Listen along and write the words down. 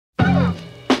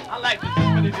I like to do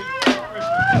what it is.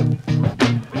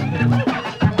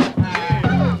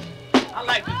 I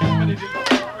like to do what it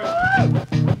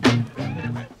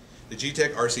is. The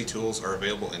G-Tech RC tools are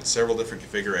available in several different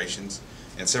configurations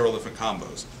and several different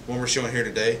combos. One we're showing here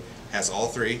today has all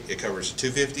three. It covers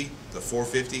 250, the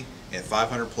 450, and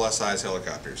 500 plus size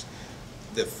helicopters.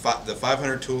 The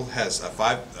 500 tool has a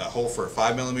hole for a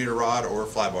 5mm rod or a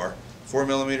fly bar,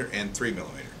 4mm and 3mm.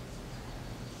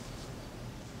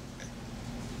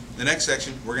 The next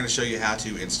section, we're going to show you how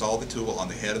to install the tool on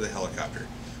the head of the helicopter.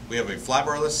 We have a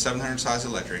Flybarless 700 size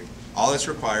electric. All that's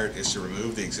required is to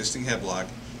remove the existing head block,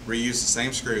 reuse the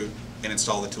same screw, and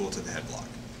install the tool to the head block.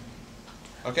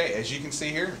 Okay, as you can see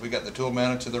here, we got the tool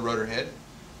mounted to the rotor head.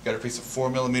 Got a piece of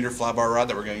 4mm fly bar rod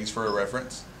that we're going to use for a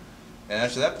reference. And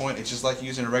after that point, it's just like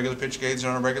using a regular pitch gauge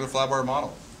on a regular fly bar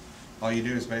model. All you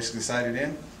do is basically sight it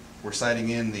in. We're sighting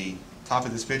in the top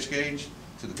of this pitch gauge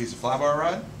to the piece of fly bar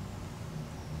rod.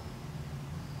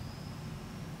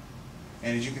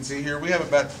 And as you can see here, we have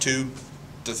about 2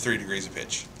 to 3 degrees of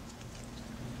pitch.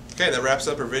 Okay, that wraps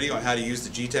up our video on how to use the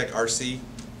G-Tech RC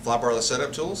Flybarless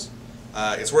setup tools.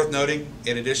 It's worth noting,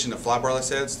 in addition to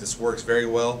Flybarless heads, this works very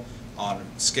well on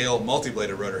scale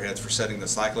multi-bladed rotor heads for setting the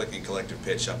cyclic and collective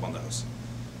pitch up on those.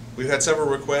 We've had several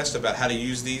requests about how to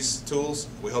use these tools.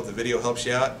 We hope the video helps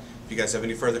you out. If you guys have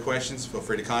any further questions, feel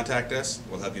free to contact us.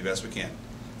 We'll help you best we can.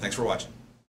 Thanks for watching.